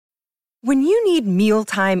When you need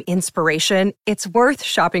mealtime inspiration, it's worth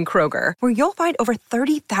shopping Kroger, where you'll find over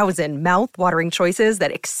 30,000 mouth-watering choices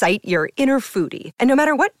that excite your inner foodie. And no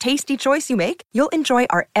matter what tasty choice you make, you'll enjoy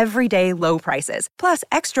our everyday low prices, plus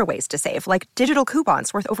extra ways to save, like digital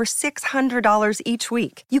coupons worth over $600 each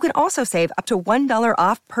week. You can also save up to $1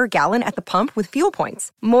 off per gallon at the pump with fuel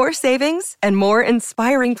points. More savings and more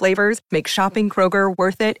inspiring flavors make shopping Kroger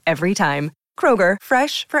worth it every time. Kroger,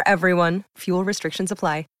 fresh for everyone. Fuel restrictions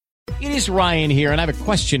apply. It is Ryan here, and I have a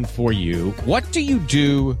question for you. What do you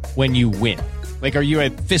do when you win? Like, are you a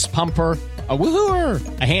fist pumper, a woo-hooer,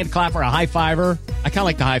 a hand clapper, a high-fiver? I kind of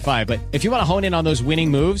like the high-five, but if you want to hone in on those winning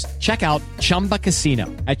moves, check out Chumba Casino.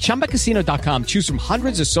 At ChumbaCasino.com, choose from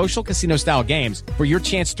hundreds of social casino-style games for your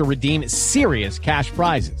chance to redeem serious cash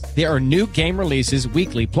prizes. There are new game releases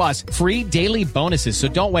weekly, plus free daily bonuses, so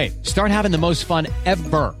don't wait. Start having the most fun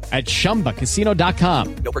ever at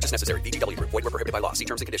ChumbaCasino.com. No purchase necessary. VGW. Void where prohibited by law. See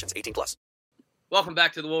terms and conditions. 18+. Welcome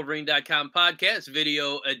back to the Wolverine.com podcast,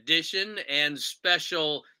 video edition and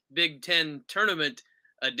special Big Ten tournament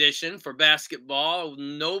edition for basketball.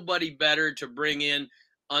 Nobody better to bring in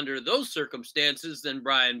under those circumstances than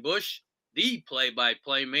Brian Boesch, the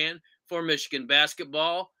play-by-play man for Michigan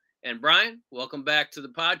basketball. And Brian, welcome back to the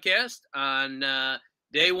podcast on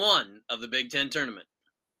day one of the Big Ten tournament.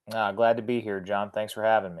 Glad to be here, John. Thanks for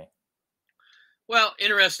having me. Well,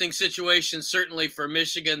 interesting situation certainly for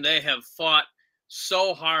Michigan. They have fought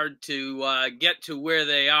so hard to get to where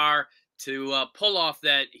they are, to pull off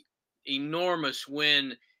that enormous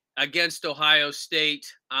win against Ohio State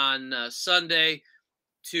on Sunday,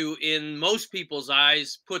 to, in most people's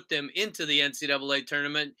eyes, put them into the NCAA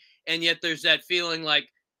tournament. And yet there's that feeling like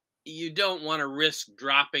you don't want to risk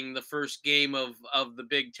dropping the first game of the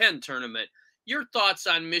Big Ten tournament. Your thoughts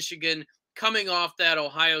on Michigan coming off that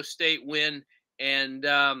Ohio State win and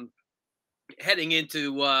heading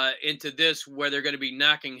into this, where they're going to be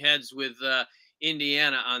knocking heads with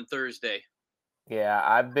Indiana on Thursday? Yeah,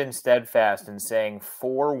 I've been steadfast in saying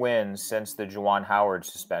 4 wins since the Juwan Howard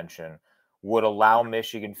suspension would allow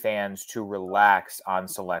Michigan fans to relax on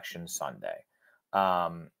Selection Sunday.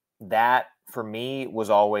 That, for me, was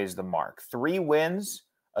always the mark. 3 wins,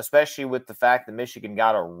 especially with the fact that Michigan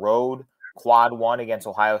got a road quad one against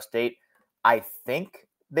Ohio State, I think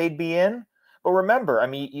they'd be in. But remember, I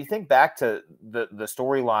mean, you think back to the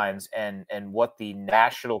storylines and what the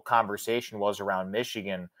national conversation was around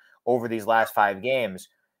Michigan over these last 5 games.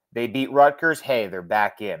 They beat Rutgers. Hey, they're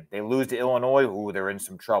back in. They lose to Illinois. Ooh, they're in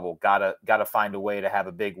some trouble. Gotta find a way to have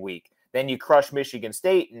a big week. Then you crush Michigan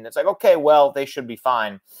State, and it's like, okay, well, they should be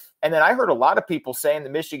fine. And then I heard a lot of people saying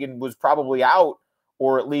that Michigan was probably out,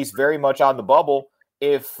 or at least very much on the bubble,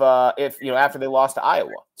 if after they lost to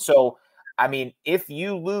Iowa. So, I mean, if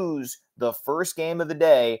you lose the first game of the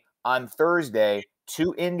day on Thursday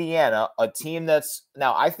to Indiana, a team that's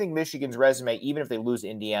now, I think Michigan's resume, even if they lose to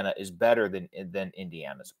Indiana, is better than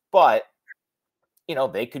Indiana's. But,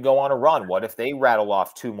 they could go on a run. What if they rattle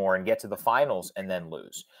off 2 more and get to the finals and then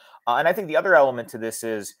lose? And I think the other element to this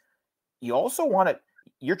is you also want to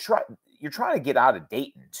you're trying to get out of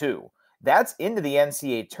Dayton too. That's into the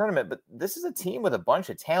NCAA tournament, but this is a team with a bunch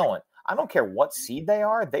of talent. I don't care what seed they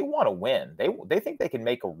are; they want to win. They think they can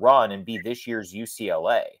make a run and be this year's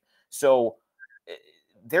UCLA. So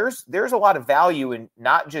there's a lot of value in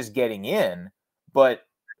not just getting in, but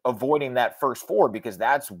avoiding that first 4, because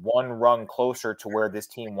that's one rung closer to where this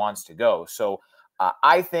team wants to go. So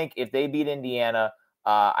I think if they beat Indiana,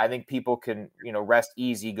 I think people can rest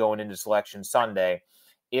easy going into Selection Sunday.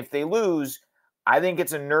 If they lose, I think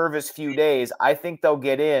it's a nervous few days. I think they'll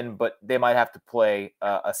get in, but they might have to play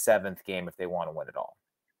a 7th game if they want to win it all.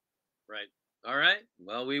 Right. All right.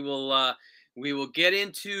 Well, we will get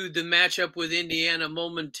into the matchup with Indiana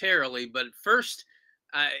momentarily, but first,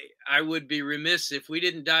 I would be remiss if we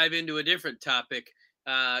didn't dive into a different topic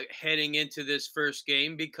heading into this first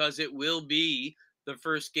game, because it will be the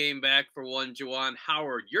first game back for one Juwan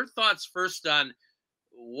Howard. Your thoughts first on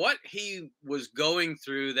what he was going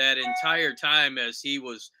through that entire time as he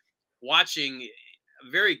was watching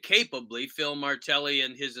very capably Phil Martelli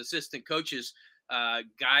and his assistant coaches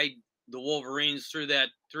guide the Wolverines through that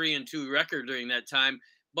 3-2 record during that time,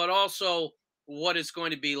 but also what it's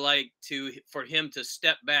going to be like for him to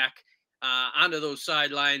step back onto those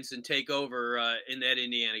sidelines and take over in that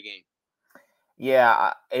Indiana game.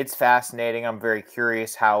 Yeah, it's fascinating. I'm very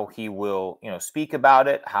curious how he will, speak about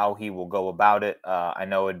it, how he will go about it. I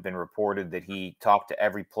know it had been reported that he talked to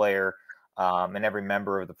every player and every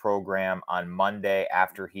member of the program on Monday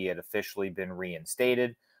after he had officially been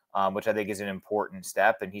reinstated, which I think is an important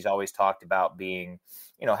step. And he's always talked about being,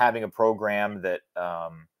 having a program that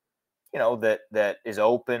that is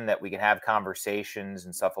open, that we can have conversations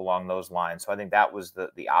and stuff along those lines. So I think that was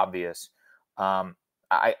the obvious.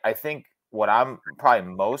 I think what I'm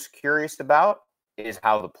probably most curious about is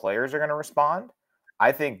how the players are going to respond.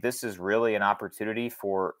 I think this is really an opportunity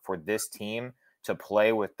for this team to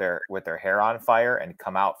play with their hair on fire and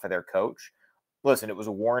come out for their coach. Listen, it was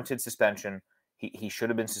a warranted suspension. He should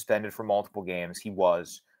have been suspended for multiple games. He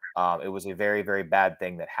was. It was a very, very bad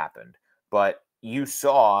thing that happened. But you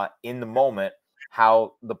saw in the moment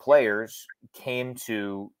how the players came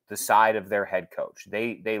to the side of their head coach.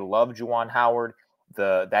 They love Juwan Howard.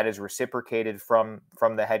 That is reciprocated from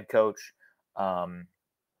the head coach.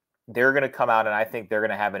 They're going to come out, and I think they're going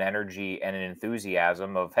to have an energy and an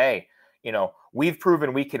enthusiasm of, hey, we've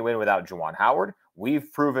proven we can win without Juwan Howard.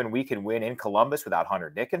 We've proven we can win in Columbus without Hunter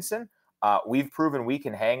Dickinson. We've proven we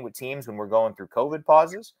can hang with teams when we're going through COVID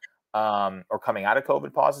pauses, or coming out of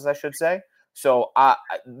COVID pauses, I should say. So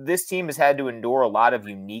this team has had to endure a lot of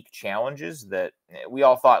unique challenges that we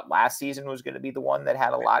all thought last season was going to be the one that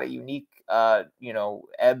had a lot of unique,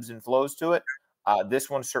 ebbs and flows to it. This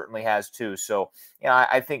one certainly has too. So,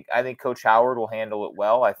 I think Coach Howard will handle it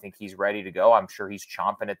well. I think he's ready to go. I'm sure he's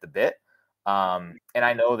chomping at the bit. And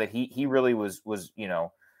I know that he really was,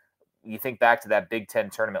 you think back to that Big Ten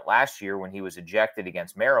tournament last year when he was ejected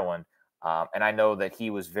against Maryland. And I know that he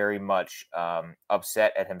was very much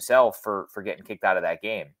upset at himself for getting kicked out of that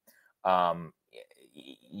game.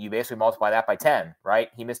 You basically multiply that by 10, right?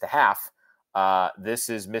 He missed a half. This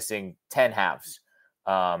is missing 10 halves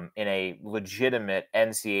in a legitimate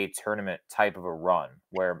NCAA tournament type of a run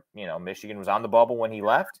where, Michigan was on the bubble when he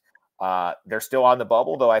left. They're still on the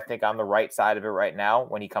bubble, though I think on the right side of it right now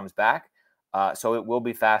when he comes back. So it will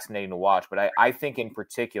be fascinating to watch. But I think in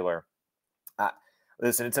particular,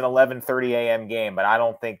 listen, it's an 11:30 a.m. game, but I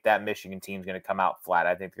don't think that Michigan team's going to come out flat.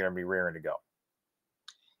 I think they're going to be rearing to go.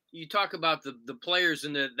 You talk about the players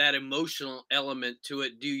and that emotional element to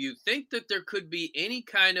it. Do you think that there could be any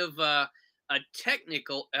kind of a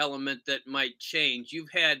technical element that might change?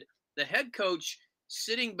 You've had the head coach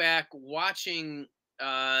sitting back watching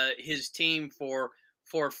his team for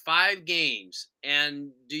 5 games, and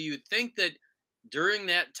do you think that during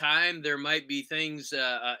that time there might be things,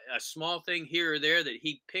 a small thing here or there that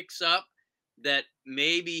he picks up that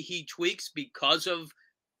maybe he tweaks because of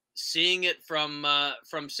seeing it from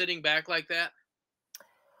sitting back like that?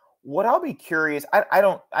 What I'll be curious, I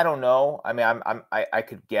don't know. I mean, I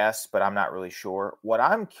could guess, but I'm not really sure. What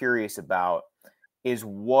I'm curious about is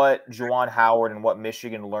what Juwan Howard and what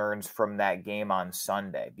Michigan learns from that game on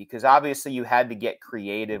Sunday, because obviously you had to get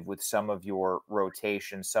creative with some of your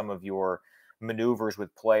rotations, some of your maneuvers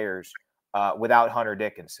with players without Hunter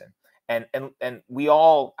Dickinson. And we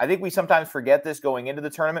all, I think we sometimes forget this going into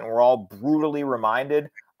the tournament. We're all brutally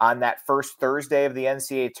reminded on that first Thursday of the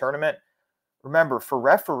NCAA tournament. Remember, for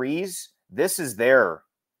referees, this is their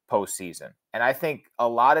postseason. And I think a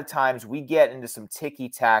lot of times we get into some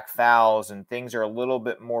ticky-tack fouls and things are a little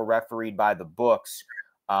bit more refereed by the books.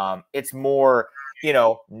 It's more,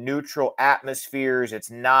 neutral atmospheres.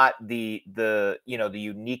 It's not the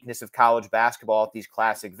uniqueness of college basketball at these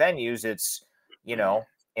classic venues. It's,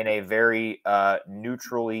 in a very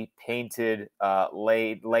neutrally painted,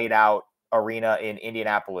 laid out arena in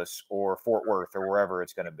Indianapolis or Fort Worth or wherever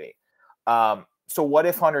it's going to be. So what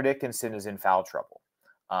if Hunter Dickinson is in foul trouble?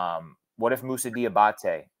 What if Moussa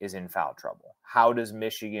Diabate is in foul trouble? How does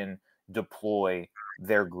Michigan deploy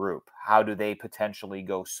their group? How do they potentially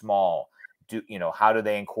go small? How do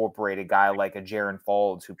they incorporate a guy like a Jaron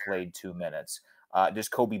Folds who played 2 minutes? Does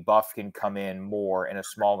Kobe Buffkin come in more in a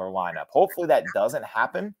smaller lineup? Hopefully that doesn't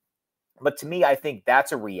happen. But to me, I think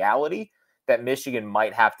that's a reality that Michigan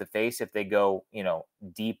might have to face if they go,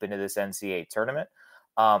 deep into this NCAA tournament.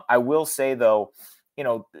 I will say, though,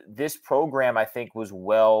 this program, I think, was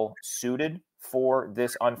well suited for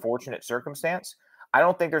this unfortunate circumstance. I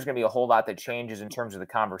don't think there's going to be a whole lot that changes in terms of the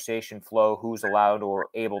conversation flow, who's allowed or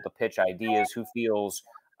able to pitch ideas, who feels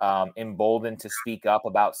emboldened to speak up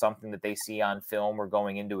about something that they see on film or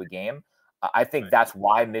going into a game. I think that's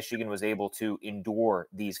why Michigan was able to endure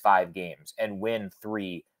these 5 games and win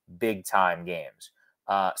 3 big-time games.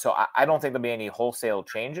 So I don't think there'll be any wholesale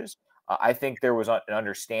changes. I think there was an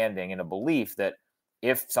understanding and a belief that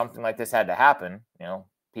if something like this had to happen,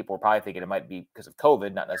 people were probably thinking it might be because of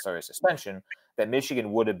COVID, not necessarily a suspension, that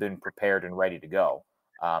Michigan would have been prepared and ready to go.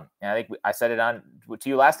 And I think I said it to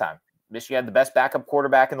you last time. Michigan had the best backup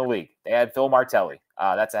quarterback in the league. They had Phil Martelli.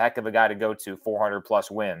 That's a heck of a guy to go to 400-plus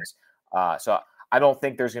wins. So I don't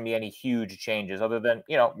think there's going to be any huge changes other than,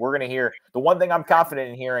 we're going to hear – the one thing I'm confident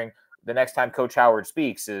in hearing the next time Coach Howard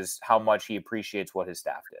speaks is how much he appreciates what his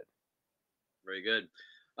staff did. Very good.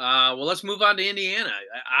 Well, let's move on to Indiana.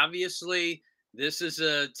 Obviously, this is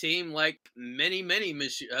a team like many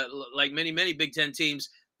Big Ten teams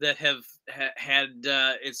that have had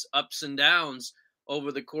its ups and downs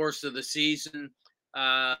over the course of the season.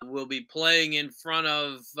 Will be playing in front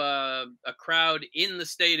of a crowd in the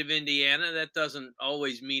state of Indiana. That doesn't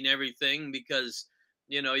always mean everything because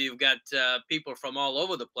you've got people from all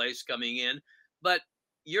over the place coming in. But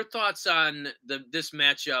your thoughts on this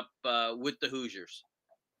matchup with the Hoosiers?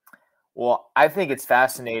 Well, I think it's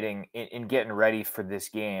fascinating in getting ready for this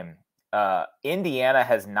game. Indiana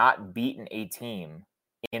has not beaten a team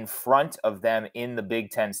in front of them in the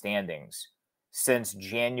Big Ten standings since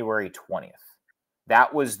January 20th.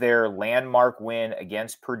 That was their landmark win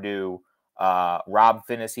against Purdue. Rob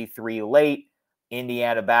Finney 3 late.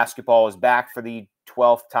 Indiana basketball is back for the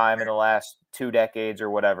 12th time in the last 2 decades or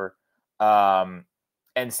whatever. And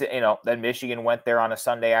then Michigan went there on a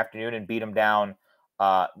Sunday afternoon and beat them down.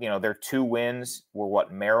 Their 2 wins were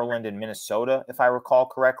Maryland and Minnesota, if I recall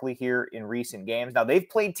correctly, here in recent games. Now, they've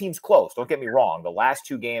played teams close. Don't get me wrong. The last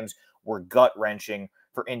 2 games were gut-wrenching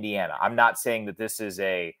for Indiana. I'm not saying that this is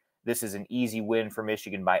an easy win for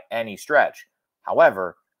Michigan by any stretch.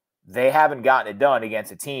 However, they haven't gotten it done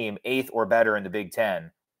against a team 8th or better in the Big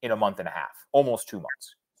Ten in a month and a half, almost 2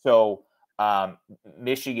 months. So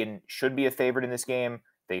Michigan should be a favorite in this game.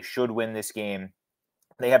 They should win this game.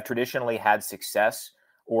 They have traditionally had success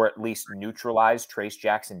or at least neutralized Trace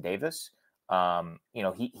Jackson Davis.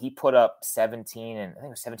 He put up 17 and I think it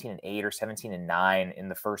was 17 and 8 or 17 and 9 in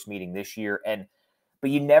the first meeting this year. But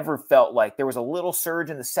you never felt like there was a little surge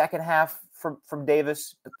in the second half from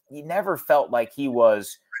Davis, but you never felt like he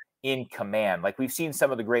was in command. Like we've seen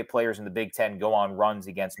some of the great players in the Big Ten go on runs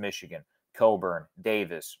against Michigan, Coburn,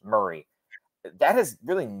 Davis, Murray. That has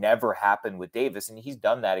really never happened with Davis, and he's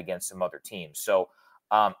done that against some other teams. So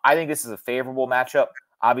I think this is a favorable matchup.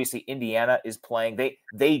 Obviously, Indiana is playing.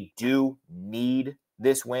 They do need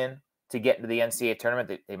this win to get into the NCAA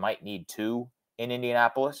tournament. They might need 2 in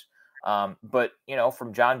Indianapolis. But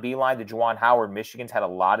from John Beilein to Juwan Howard, Michigan's had a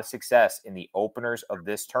lot of success in the openers of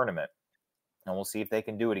this tournament. And we'll see if they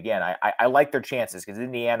can do it again. I like their chances because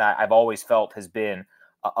Indiana, I've always felt, has been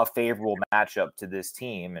a favorable matchup to this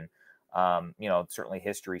team. And, certainly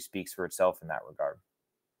history speaks for itself in that regard.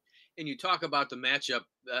 And you talk about the matchup.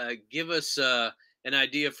 Give us an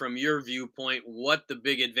idea from your viewpoint what the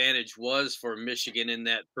big advantage was for Michigan in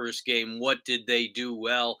that first game. What did they do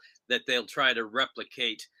well that they'll try to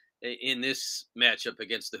replicate in this matchup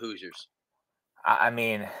against the Hoosiers? I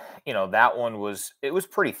mean, that one was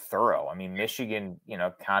pretty thorough. I mean, Michigan,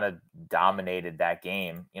 kind of dominated that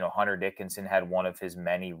game. Hunter Dickinson had one of his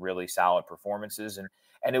many really solid performances.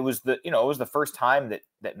 And it was the first time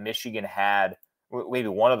that Michigan had, maybe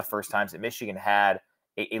one of the first times that Michigan had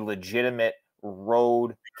a legitimate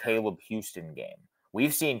road Caleb Houston game.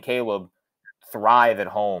 We've seen Caleb thrive at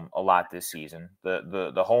home a lot this season.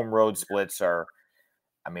 The home road splits are,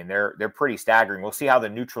 they're pretty staggering. We'll see how the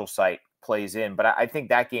neutral site plays in, but I think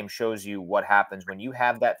that game shows you what happens when you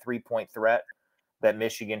have that 3-point threat that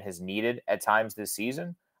Michigan has needed at times this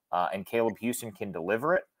season, and Caleb Houston can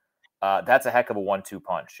deliver it. That's a heck of a 1-2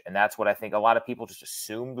 punch, and that's what I think a lot of people just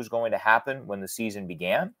assumed was going to happen when the season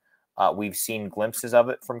began. We've seen glimpses of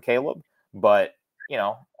it from Caleb, but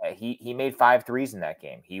he made 5 threes in that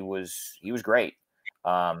game. He was great.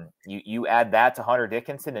 You add that to Hunter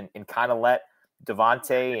Dickinson and kind of let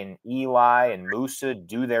Devontae and Eli and Musa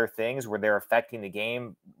do their things where they're affecting the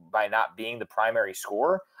game by not being the primary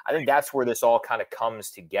scorer. I think that's where this all kind of comes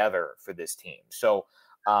together for this team. So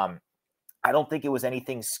I don't think it was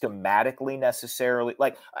anything schematically necessarily.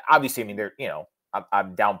 Like, obviously,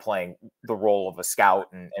 I'm downplaying the role of a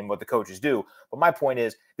scout and what the coaches do. But my point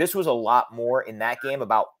is, this was a lot more in that game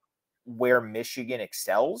about where Michigan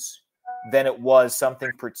excels than it was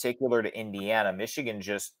something particular to Indiana. Michigan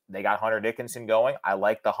they got Hunter Dickinson going. I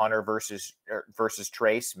like the Hunter versus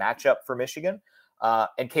Trace matchup for Michigan.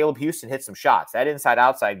 And Caleb Houston hit some shots. That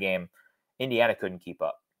inside-outside game, Indiana couldn't keep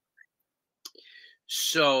up.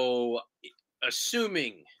 So,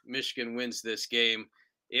 assuming Michigan wins this game,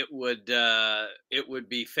 it would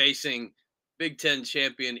be facing Big Ten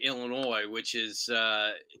champion Illinois, which is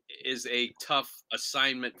a tough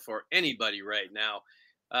assignment for anybody right now.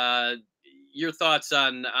 Your thoughts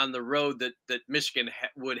on the road that Michigan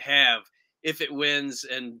would have if it wins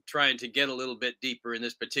and trying to get a little bit deeper in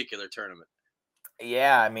this particular tournament?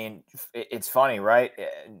 Yeah, it's funny, right?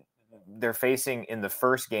 They're facing in the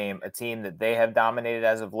first game a team that they have dominated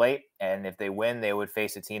as of late, and if they win, they would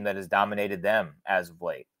face a team that has dominated them as of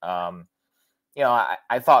late.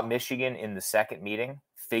 I thought Michigan in the second meeting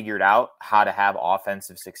figured out how to have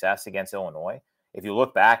offensive success against Illinois. if you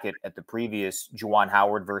look back at the previous Juwan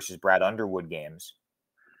Howard versus Brad Underwood games,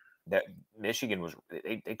 that Michigan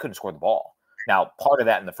they couldn't score the ball. Now, part of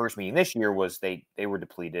that in the first meeting this year was they were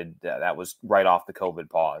depleted. That was right off the COVID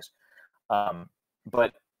pause.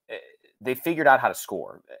 But they figured out how to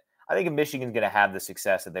score. I think if Michigan's going to have the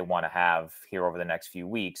success that they want to have here over the next few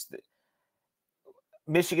weeks,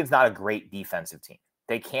 Michigan's not a great defensive team.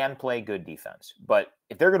 They can play good defense, but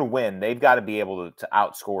if they're going to win, they've got to be able to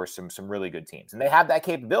outscore some really good teams. And they have that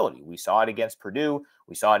capability. We saw it against Purdue.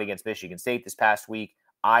 We saw it against Michigan State this past week.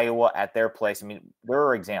 Iowa at their place. I mean, there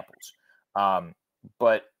are examples.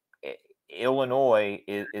 But Illinois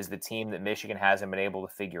is the team that Michigan hasn't been able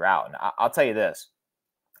to figure out. And I'll tell you this.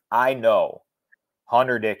 I know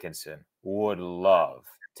Hunter Dickinson would love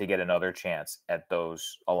to get another chance at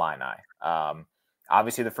those Illini.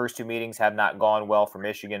 Obviously, the first two meetings have not gone well for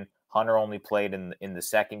Michigan. Hunter only played in the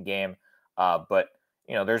second game. But,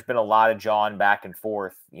 there's been a lot of jawing back and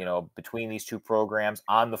forth, between these two programs,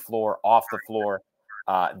 on the floor, off the floor.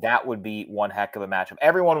 That would be one heck of a matchup.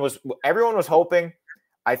 Everyone was hoping,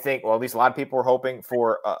 I think, well, at least a lot of people were hoping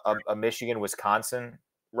for a Michigan-Wisconsin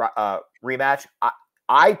rematch.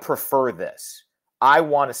 I prefer this. I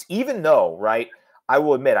want to, even though, right, I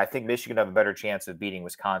will admit, I think Michigan have a better chance of beating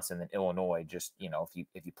Wisconsin than Illinois, just,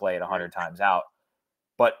 if you play it 100 times out.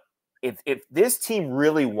 But if this team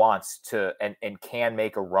really wants to and can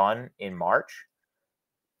make a run in March,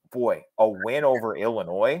 boy, a win over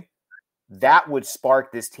Illinois, that would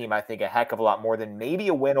spark this team, I think, a heck of a lot more than maybe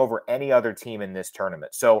a win over any other team in this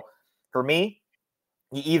tournament. So for me,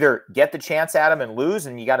 you either get the chance at them and lose,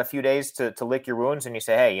 and you got a few days to lick your wounds, and you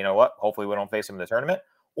say, hey, you know what? Hopefully we don't face them in the tournament.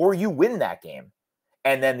 Or you win that game,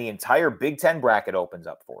 and then the entire Big Ten bracket opens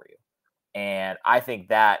up for you. And I think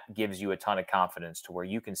that gives you a ton of confidence to where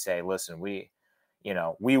you can say, listen, we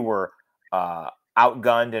were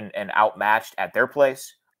outgunned and outmatched at their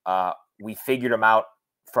place. We figured them out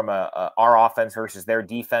from our offense versus their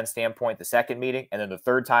defense standpoint the second meeting. And then the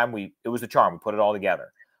third time, it was the charm. We put it all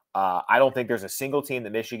together. I don't think there's a single team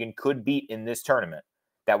that Michigan could beat in this tournament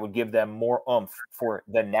that would give them more oomph for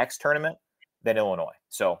the next tournament than Illinois.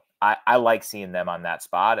 So I like seeing them on that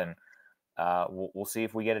spot, and we'll see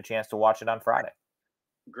if we get a chance to watch it on Friday.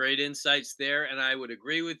 Great insights there, and I would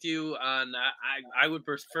agree with you on. I would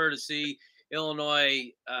prefer to see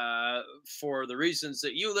Illinois for the reasons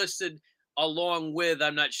that you listed. Along with,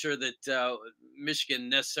 I'm not sure that Michigan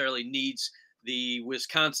necessarily needs the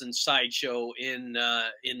Wisconsin sideshow in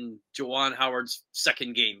Juwan Howard's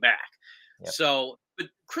second game back. Yep. So, but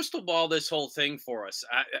crystal ball this whole thing for us.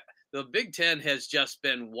 The Big Ten has just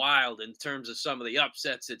been wild in terms of some of the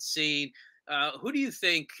upsets it's seen. Who do you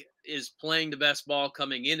think is playing the best ball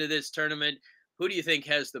coming into this tournament? Who do you think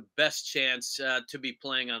has the best chance to be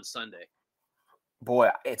playing on Sunday? Boy,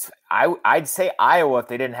 I'd say Iowa if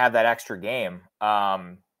they didn't have that extra game.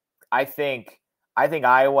 I think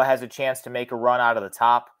Iowa has a chance to make a run out of the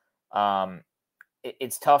top.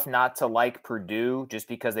 It's tough not to like Purdue just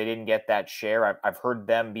because they didn't get that share. I've heard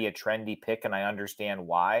them be a trendy pick, and I understand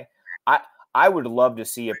why. I would love to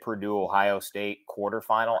see a Purdue-Ohio State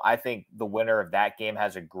quarterfinal. I think the winner of that game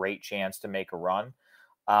has a great chance to make a run.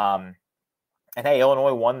 And hey,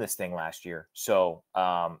 Illinois won this thing last year, so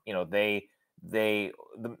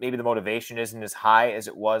maybe the motivation isn't as high as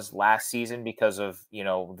it was last season because of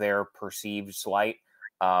their perceived slight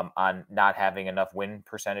on not having enough win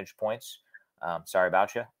percentage points. Sorry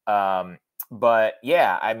about you. But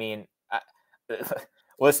yeah, I mean,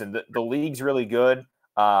 listen, the league's really good.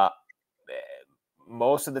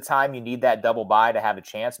 Most of the time you need that double bye to have a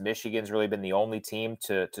chance. Michigan's really been the only team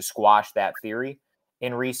to squash that theory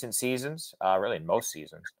in recent seasons, really in most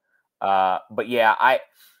seasons. But yeah,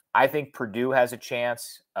 I think Purdue has a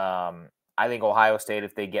chance. I think Ohio State,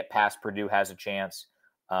 if they get past Purdue, has a chance.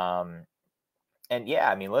 And yeah,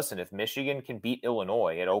 I mean, listen, if Michigan can beat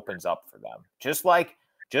Illinois, it opens up for them. Just like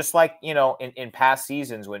in past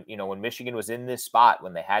seasons when Michigan was in this spot,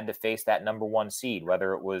 when they had to face that number one seed,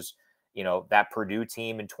 whether it was that Purdue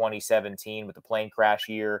team in 2017 with the plane crash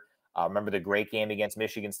year. Remember the great game against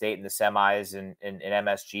Michigan State in the semis in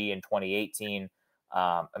MSG in 2018.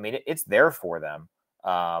 I mean, it's there for them.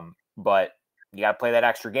 But you got to play that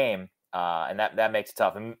extra game, and that makes it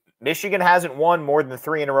tough. And Michigan hasn't won more than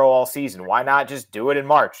 3 in a row all season. Why not just do it in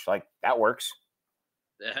March? Like, that works.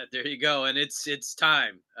 There you go. And it's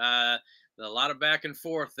time. A lot of back and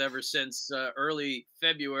forth ever since early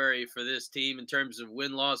February for this team in terms of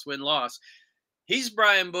win-loss. He's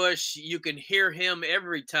Brian Boesch. You can hear him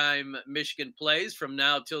every time Michigan plays from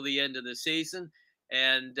now till the end of the season.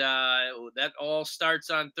 And that all starts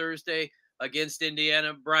on Thursday against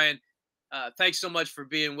Indiana. Brian, thanks so much for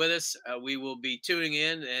being with us. We will be tuning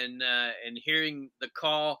in and hearing the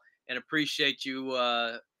call, and appreciate you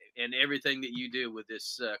and everything that you do with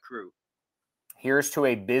this crew. Here's to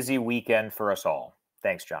a busy weekend for us all.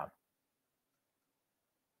 Thanks, John.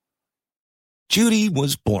 Judy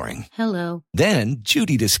was boring. Hello. Then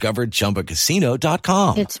Judy discovered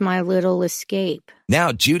ChumbaCasino.com. It's my little escape.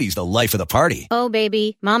 Now Judy's the life of the party. Oh,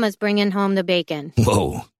 baby, mama's bringing home the bacon.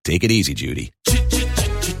 Whoa, take it easy, Judy.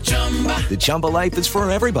 The Chumba life is for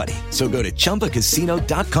everybody. So go to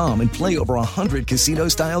ChumbaCasino.com and play over 100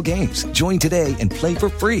 casino-style games. Join today and play for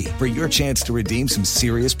free for your chance to redeem some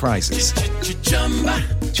serious prizes.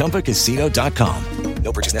 ChumbaCasino.com.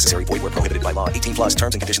 No purchase necessary. Void where prohibited by law. 18+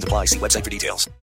 terms and conditions apply. See website for details.